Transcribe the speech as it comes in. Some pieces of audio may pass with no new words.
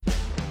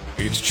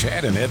It's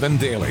Chad and Evan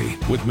Daily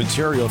with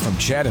material from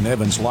Chad and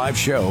Evan's live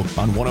show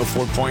on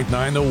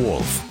 104.9 The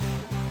Wolf.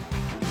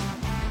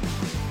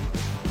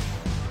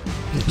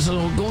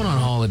 So going on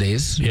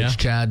holidays, which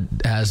Chad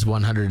has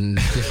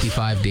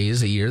 155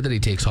 days a year that he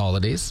takes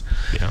holidays.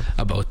 Yeah.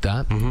 About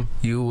that. Mm-hmm.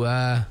 You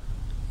have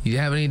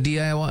any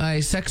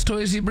DIY sex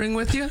toys you bring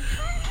with you?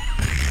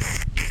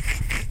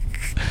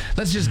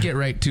 Let's just get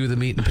right to the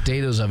meat and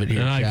potatoes of it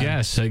here, Chad.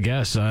 I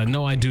guess.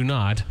 No, I do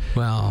not.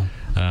 Well,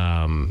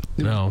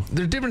 no.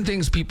 There are different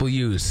things people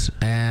use,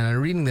 and I'm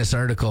reading this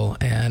article,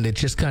 and it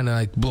just kind of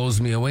like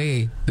blows me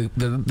away.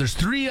 There's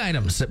 3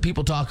 items that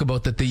people talk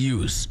about that they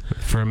use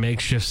For a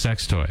makeshift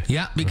sex toy.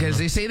 Yeah, because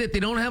they say that they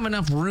don't have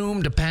enough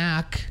room to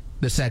pack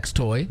the sex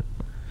toy.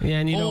 Yeah,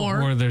 and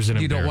or there's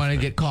an you don't want to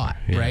get caught,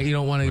 right? You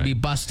don't want to be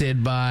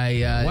busted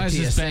by Why is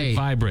TSA. this bag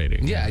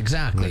vibrating? Yeah,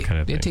 exactly.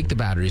 Kind of They take the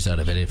batteries out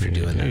of it if you're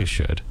doing that. You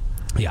should.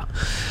 Yeah.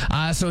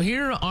 So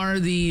here are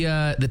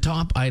the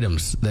top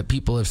items that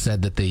people have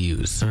said that they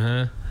use.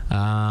 I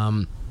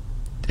don't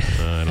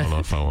know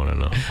if I want to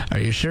know. Are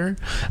you sure?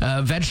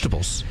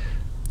 Vegetables.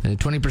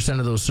 20%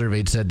 of those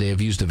surveyed said they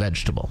have used a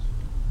vegetable.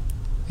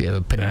 Yeah,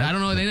 I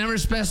don't know. They never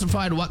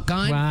specified what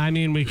kind. Well, I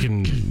mean,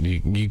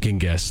 you can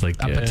guess like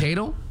a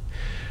potato.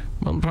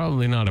 Well,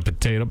 probably not a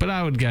potato, but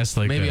I would guess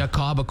like maybe a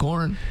cob of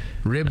corn,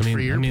 ribbed for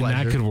your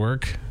pleasure. That could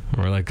work,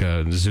 or like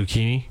a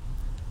zucchini,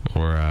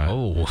 or a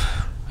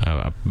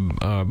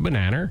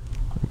banana,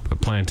 a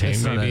plantain.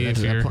 That's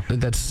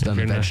not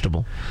a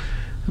vegetable.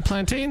 A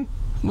plantain.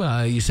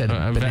 Well, you said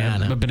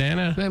banana. A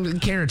banana?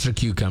 Carrots or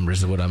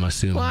cucumbers is what I'm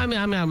assuming. Well, I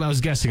mean, I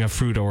was guessing a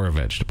fruit or a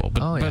vegetable.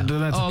 But, but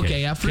that's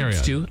okay. Yeah,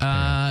 fruits too.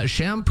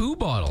 Shampoo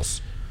bottles.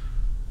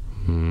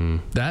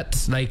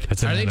 That's like,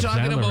 are they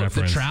talking about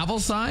the travel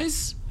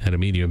size? At a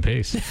medium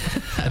pace.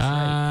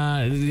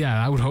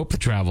 Yeah, I would hope the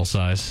travel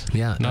size.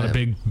 Yeah. Not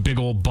a big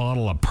old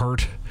bottle of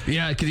Pert.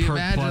 Yeah, could you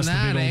imagine plus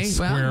that, the big old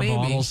square maybe.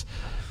 bottles.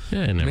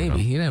 Yeah,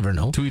 you never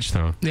know. To each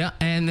their own. Yeah,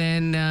 and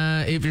then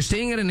if you're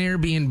staying at an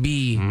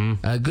Airbnb,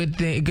 a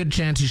good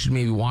chance you should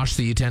maybe wash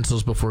the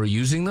utensils before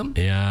using them.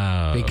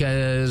 Yeah.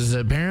 Because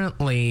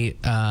apparently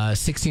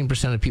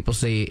 16% of people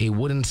say a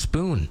wooden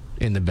spoon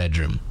in the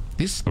bedroom.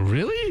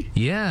 Really?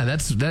 Yeah,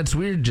 that's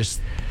weird. Just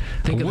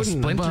think of the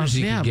splinters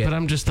you could get. But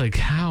I'm just like,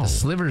 how? The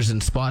slivers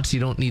in spots you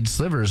don't need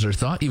slivers or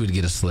thought you would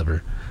get a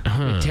sliver.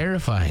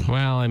 Terrifying.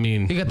 Well, I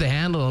mean, you got the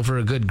handle for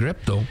a good grip,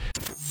 though.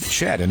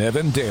 Chad and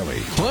Evan Daily.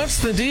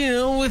 What's the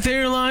deal with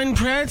airline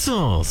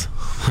pretzels?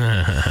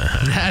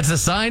 That's a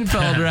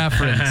Seinfeld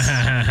reference.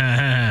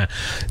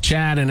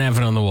 Chad and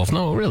Evan on the Wolf.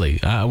 No, really.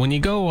 When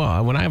you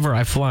go, whenever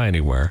I fly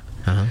anywhere,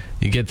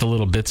 you get the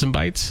little bits and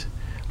bites.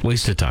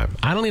 Waste of time.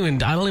 I don't even. You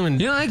don't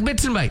like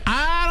bits and bites?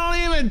 I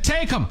don't even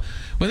take them.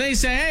 When they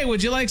say, "Hey,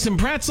 would you like some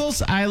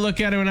pretzels?" I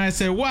look at them and I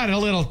say, "What? A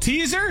little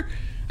teaser?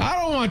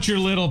 I don't want your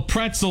little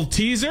pretzel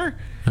teaser.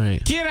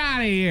 Right. Get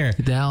out of here."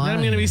 Get the hell then out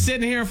I'm going to be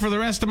sitting here for the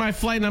rest of my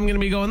flight, and I'm going to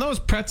be going, "Those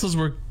pretzels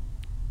were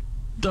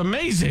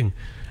amazing."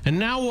 And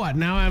now what?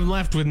 Now I'm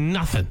left with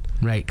nothing.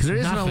 Right? Because there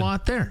isn't a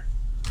lot there.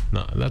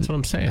 No, that's what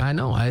I'm saying. I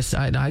know. I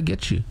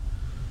get you.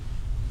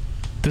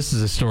 This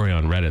is a story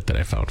on Reddit that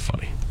I found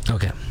funny.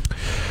 Okay.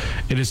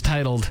 It is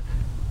titled,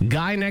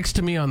 "Guy next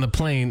to me on the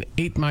plane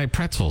ate my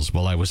pretzels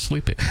while I was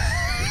sleeping."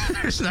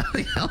 There's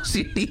nothing else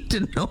you need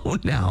to know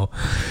now.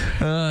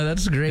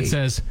 That's great. It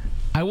says,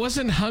 "I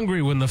wasn't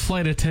hungry when the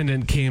flight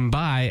attendant came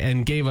by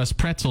and gave us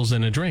pretzels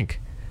and a drink.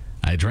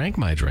 I drank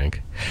my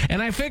drink,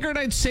 and I figured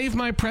I'd save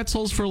my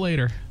pretzels for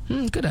later.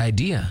 Good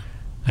idea.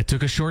 I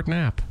took a short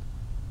nap,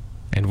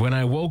 and when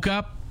I woke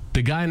up,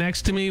 the guy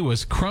next to me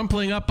was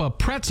crumpling up a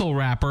pretzel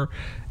wrapper,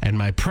 and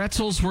my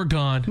pretzels were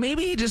gone.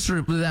 Maybe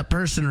that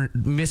person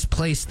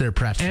misplaced their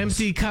pretzels.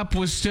 Empty cup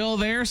was still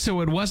there,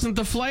 so it wasn't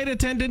the flight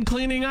attendant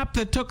cleaning up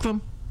that took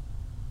them."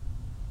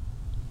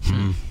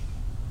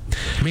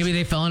 Maybe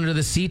they fell under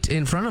the seat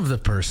in front of the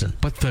person.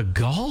 But the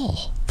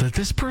gall that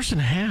this person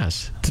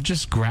has to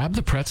just grab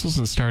the pretzels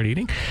and start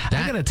eating,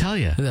 I gotta tell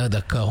you,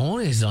 the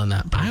cojones on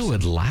that person. I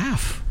would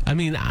laugh. I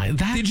mean,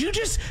 Did you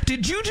just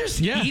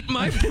eat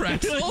my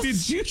pretzels?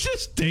 Did you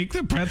just take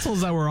the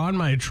pretzels that were on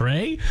my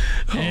tray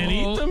and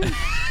eat them?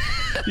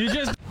 You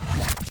just...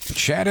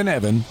 Chad and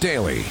Evan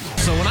Daily.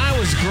 So when I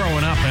was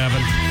growing up,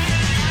 Evan,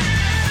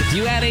 if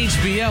you had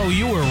HBO,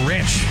 you were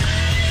rich.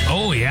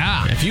 Oh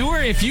yeah.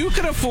 If you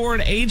could afford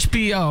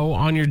HBO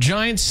on your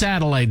giant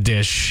satellite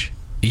dish,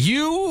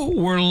 you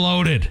were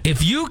loaded.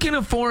 If you can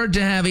afford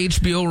to have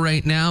HBO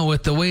right now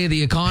with the way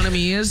the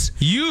economy is,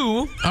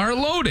 you are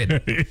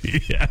loaded.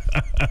 Yeah,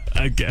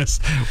 I guess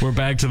we're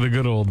back to the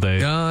good old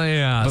days. Oh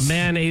yeah. But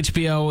man,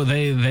 HBO,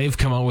 they've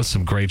come out with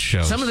some great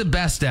shows. Some of the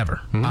best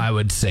ever, I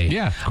would say.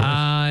 Yeah.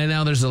 And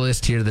now there's a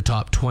list here, the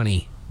top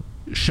 20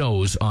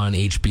 shows on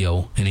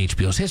HBO in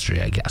HBO's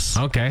history, I guess.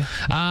 Okay.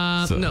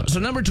 So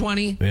number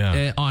 20,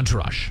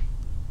 Entourage.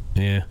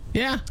 Yeah.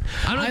 Yeah,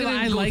 I'm not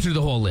going to go through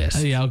the whole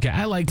list. Yeah, okay.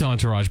 I liked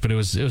Entourage, but it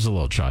was a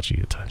little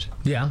chachi at times.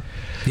 Yeah,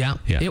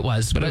 it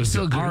was. But it was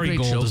still good. a Ari great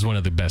Gold show. is one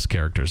of the best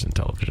characters in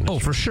television. Oh,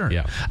 for sure.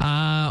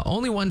 Yeah.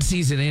 Only one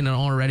season in, and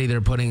already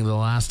they're putting The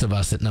Last of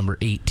Us at number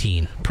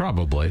 18.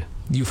 Probably.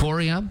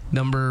 Euphoria,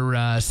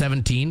 number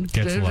 17.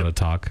 Gets a lot of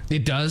talk.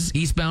 It does.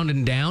 Eastbound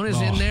and Down is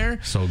in there.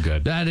 So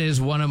good. That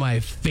is one of my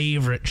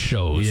favorite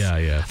shows.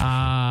 Yeah.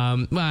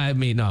 Well, I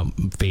mean, not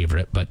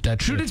favorite, but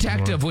True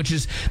Detective, which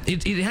is,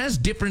 it has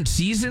different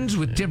seasons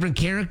with different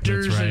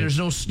characters, That's right. and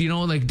there's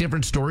no, like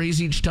different stories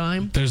each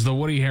time. There's the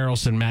Woody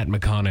Harrelson, Matt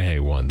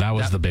McConaughey one. That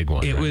was the big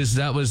one.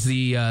 That was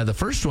the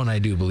first one, I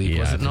do believe,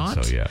 Yeah, was I it think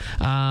not? so,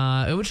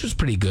 yeah. Which was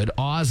pretty good.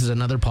 Oz is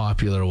another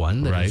popular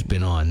one that has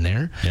been on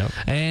there. Yep.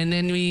 And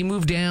then we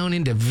move down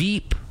into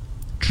Veep.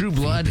 True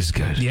Blood is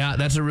good. Yeah,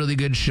 that's a really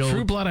good show.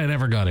 True Blood I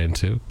never got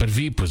into, but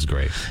Veep was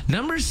great.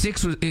 Number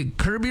 6 was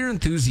Curb Your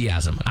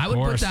Enthusiasm. I would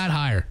put that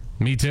higher.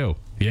 Me too.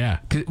 Yeah.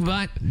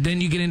 But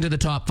then you get into the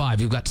top 5.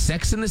 You've got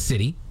Sex in the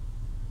City.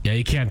 Yeah,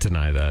 you can't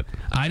deny that.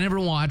 I never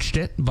watched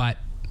it, but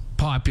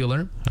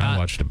popular. I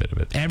watched a bit of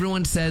it.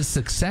 Everyone says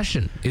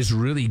Succession is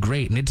really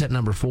great, and it's at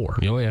number 4.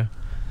 Oh, yeah.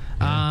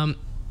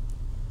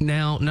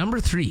 Now, number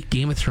 3,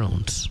 Game of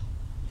Thrones.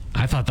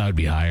 I thought that would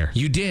be higher.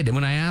 You did, and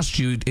when I asked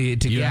you to You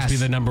guess. asked me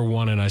the number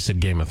 1, and I said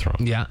Game of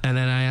Thrones. Yeah, and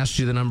then I asked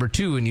you the number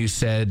 2, and you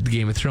said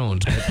Game of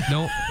Thrones. But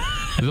no,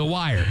 The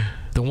Wire.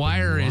 The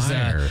Wire is.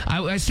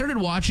 I started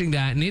watching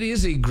that, and it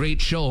is a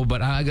great show,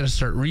 but I got to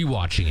start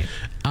rewatching it.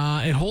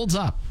 It holds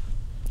up.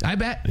 I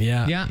bet.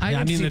 Yeah.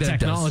 I mean, the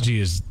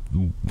technology is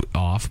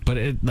off, but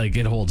it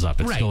holds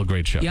up. It's still a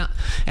great show. Yeah.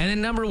 And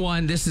then number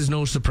 1, this is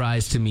no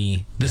surprise to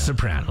me, The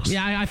Sopranos.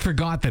 Yeah, I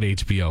forgot that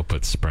HBO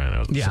put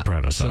Sopranos. Yeah.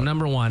 Sopranos So out.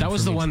 number 1. That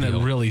was the from one HBO. that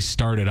really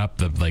started up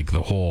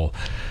the whole.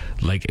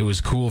 Like, it was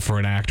cool for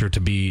an actor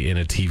to be in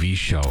a TV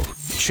show.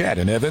 Chad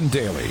and Evan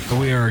daily.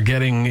 We are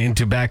getting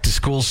into back to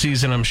school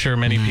season. I'm sure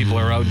many people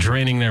are out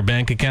draining their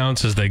bank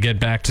accounts as they get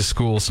back to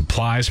school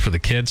supplies for the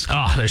kids.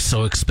 Oh, they're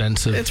so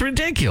expensive. It's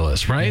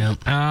ridiculous, right?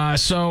 Yeah.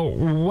 So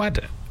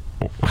what?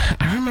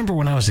 I remember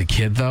when I was a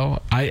kid,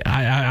 though,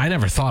 I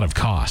never thought of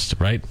cost,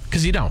 right?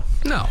 Because you don't.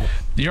 No.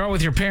 You're out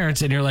with your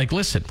parents and you're like,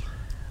 listen,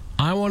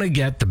 I want to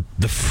get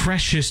the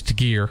freshest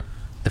gear.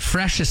 The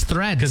freshest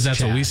thread. Because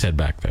that's what we said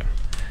back then.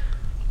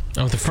 I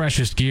want the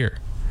freshest gear.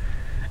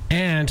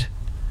 And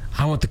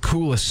I want the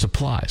coolest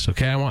supplies,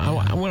 okay?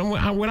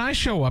 When I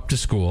show up to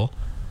school,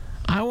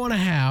 I want to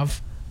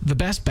have the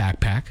best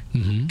backpack,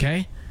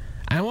 okay?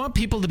 I want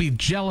people to be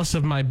jealous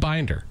of my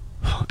binder.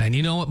 And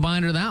you know what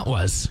binder that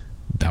was?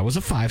 That was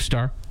a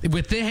 5-star.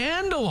 With the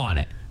handle on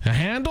it. A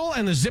handle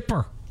and the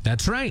zipper.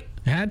 That's right.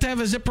 It had to have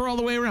a zipper all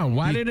the way around.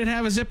 Why did it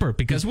have a zipper?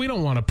 Because we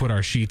don't want to put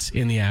our sheets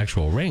in the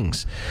actual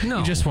rings. No.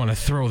 You just want to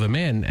throw them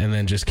in and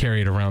then just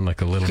carry it around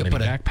like a little mini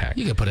backpack.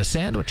 You could put a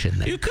sandwich in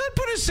there. You could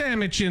put a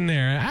sandwich in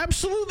there.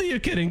 Absolutely, you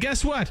could. And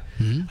guess what?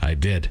 I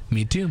did.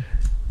 Me too.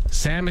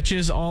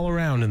 Sandwiches all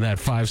around in that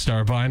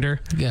 5-star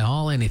binder.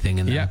 Yeah, anything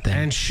in that thing.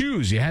 And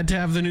shoes. You had to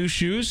have the new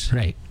shoes.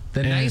 Right.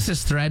 The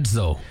nicest threads,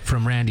 though,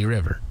 from Randy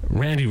River.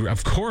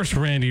 Of course,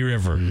 Randy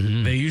River.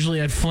 They usually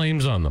had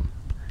flames on them.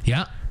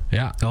 Yeah.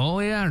 Yeah. Oh,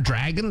 yeah.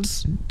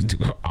 Dragons.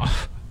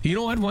 You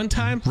know what? One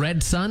time,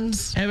 Red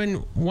Suns. Evan,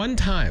 one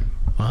time,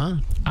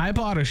 I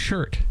bought a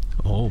shirt.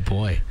 Oh,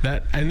 boy.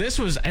 And this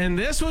was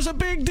a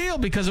big deal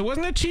because it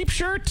wasn't a cheap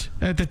shirt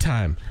at the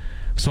time.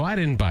 So I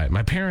didn't buy it.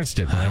 My parents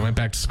did when I went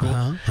back to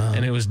school.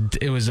 And it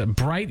was a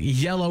bright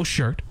yellow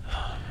shirt.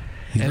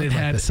 And it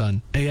had the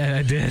sun. Yeah,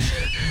 I did.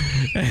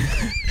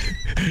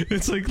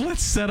 It's like,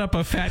 let's set up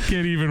a fat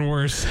kid even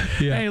worse.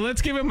 Yeah. Hey,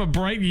 let's give him a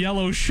bright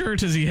yellow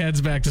shirt as he heads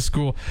back to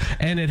school.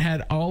 And it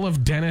had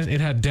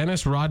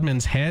Dennis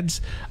Rodman's heads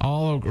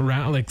all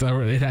around. Like,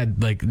 it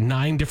had like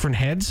 9 different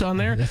heads on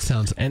there. That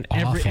sounds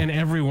awful.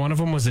 Every one of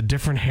them was a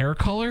different hair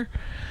color.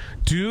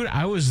 Dude,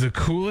 I was the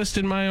coolest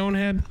in my own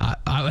head.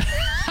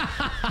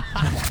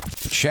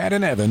 Chad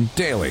and Evan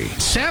daily.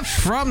 Seth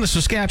from the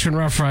Saskatchewan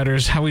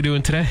Roughriders. How we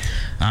doing today?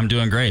 I'm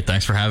doing great.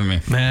 Thanks for having me.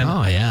 Man.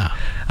 Oh,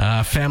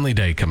 yeah. Family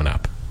Day coming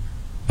up.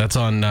 That's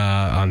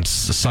on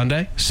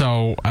Sunday.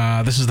 So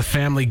this is the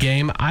family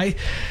game.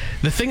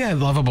 The thing I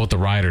love about the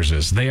Riders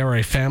is they are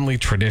a family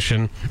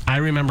tradition. I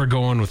remember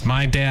going with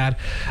my dad.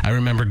 I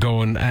remember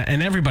going,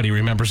 and everybody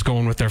remembers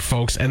going with their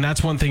folks. And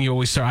that's one thing you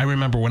always say. I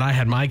remember when I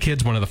had my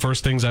kids, one of the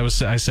first things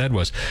I said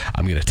was,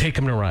 I'm going to take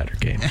them to Rider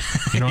game.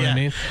 You know what I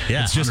mean?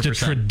 Yeah, it's just 100%. A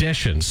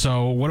tradition.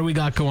 So what do we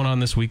got going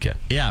on this weekend?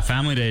 Yeah,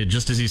 Family Day,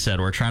 just as you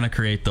said, we're trying to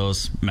create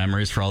those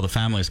memories for all the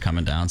families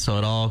coming down. So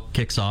it all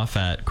kicks off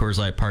at Coors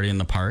Light Party in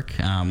the Park.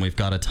 We've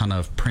got a ton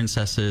of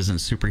princesses and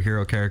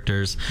superhero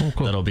characters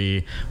that'll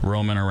be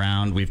roaming around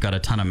around. We've got a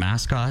ton of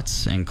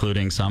mascots,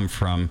 including some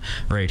from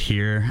right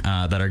here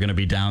that are going to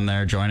be down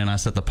there joining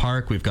us at the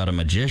park. We've got a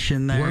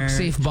magician there.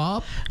 WorkSafe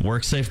Bob?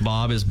 WorkSafe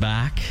Bob is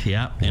back,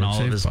 in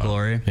all of his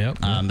glory. Yep.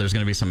 There's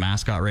going to be some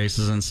mascot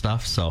races and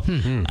stuff, so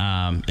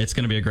it's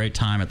going to be a great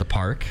time at the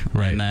park.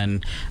 Right. And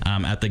then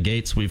at the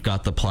gates, we've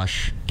got the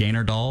plush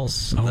Gainer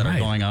dolls that are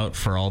going out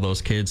for all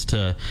those kids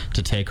to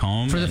take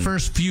home. For the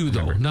first few,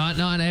 though.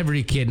 Not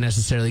every kid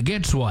necessarily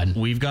gets one.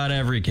 We've got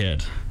every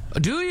kid.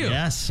 Do you?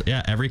 Yes.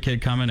 Yeah, every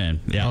kid coming in.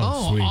 Yeah.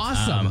 Oh, sweet.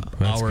 awesome.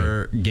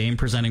 Our game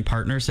presenting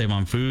partner, Save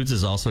On Foods,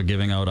 is also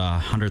giving out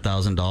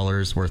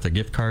 $100,000 worth of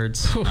gift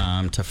cards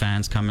to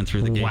fans coming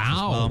through the gates as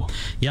well.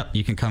 Yep,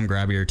 you can come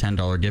grab your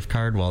 $10 gift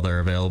card while they're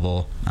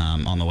available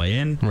on the way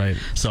in. Right.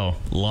 So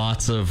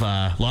lots of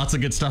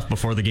good stuff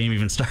before the game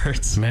even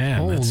starts.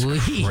 Man, that's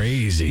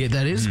crazy. Yeah,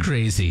 that is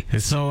crazy.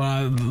 So,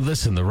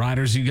 listen, the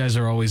Riders, you guys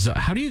are always.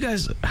 How do you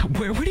guys?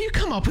 Where do you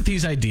come up with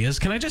these ideas?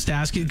 Can I just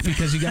ask you,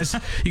 because you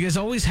guys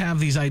always have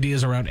these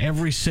ideas around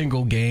every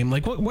single game.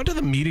 Like, what do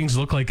the meetings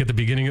look like at the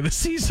beginning of the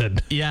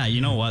season? Yeah,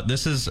 you know what?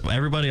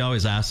 Everybody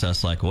always asks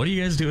us, like, what do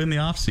you guys do in the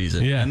off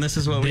season? Yeah, and this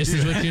is what we do. This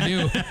is what you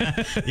do.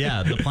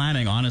 Yeah, the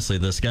planning. Honestly,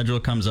 the schedule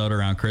comes out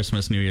around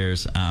Christmas, New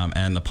Year's,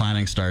 and the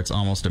planning starts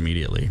almost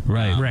immediately.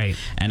 Right. Right.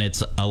 And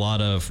it's a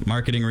lot of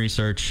marketing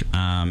research,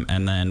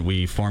 and then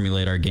we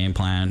formulate our game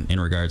plan in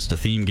regards to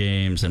theme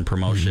games and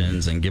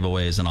promotions and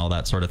giveaways and all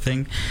that sort of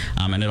thing.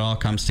 And it all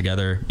comes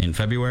together in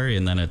February,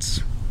 and then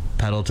it's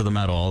pedal to the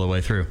metal all the way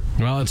through.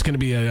 Well, it's going to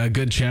be a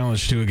good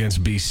challenge too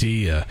against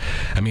BC.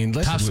 I mean,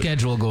 listen, Tough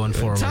schedule going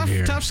forward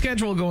here. Tough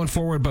schedule going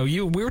forward. But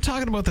we were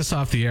talking about this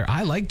off the air.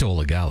 I like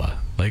Dolegala.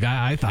 Like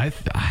I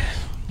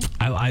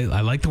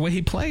like the way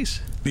he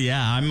plays.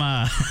 Yeah,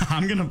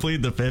 I'm gonna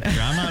plead the fifth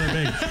here. I'm not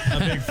a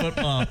big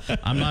football.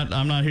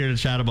 I'm not here to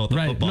chat about the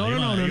football.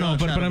 No.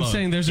 But I'm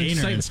saying there's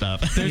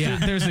stuff.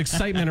 There's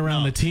excitement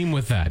around the team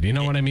with that. You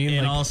know what I mean?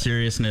 In all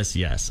seriousness,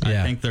 yes.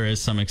 I think there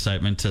is some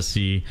excitement to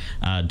see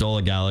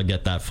Dolegala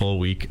get that full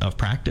week of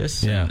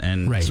practice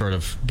and sort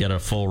of get a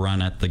full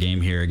run at the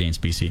game here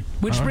against BC.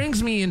 Which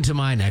brings me into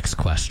my next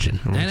question.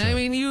 And I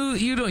mean,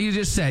 you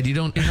just said you're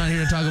not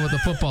here to talk about the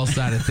football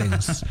side of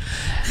things.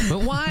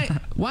 But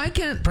why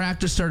can't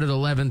practice start at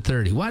 11:30?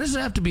 Why does it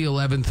have to be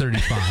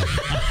 11:35?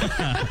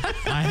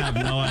 I have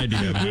no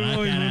idea, man. I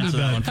can't answer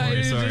that one for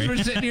you, sorry. We're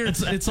sitting here,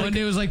 it's one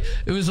day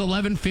it was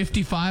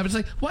 11:55. It's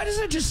like, why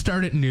doesn't it just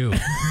start at noon?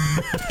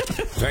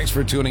 Thanks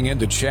for tuning in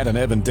to Chad and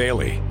Evan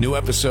Daily. New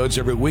episodes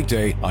every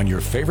weekday on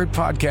your favorite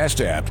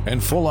podcast app,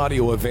 and full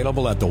audio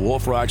available at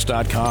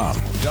thewolfrocks.com.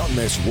 Don't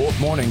miss Wolf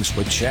Mornings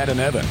with Chad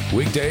and Evan.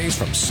 Weekdays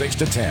from 6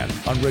 to 10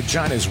 on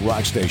Regina's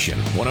Rock Station,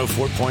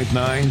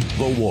 104.9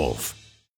 The Wolf.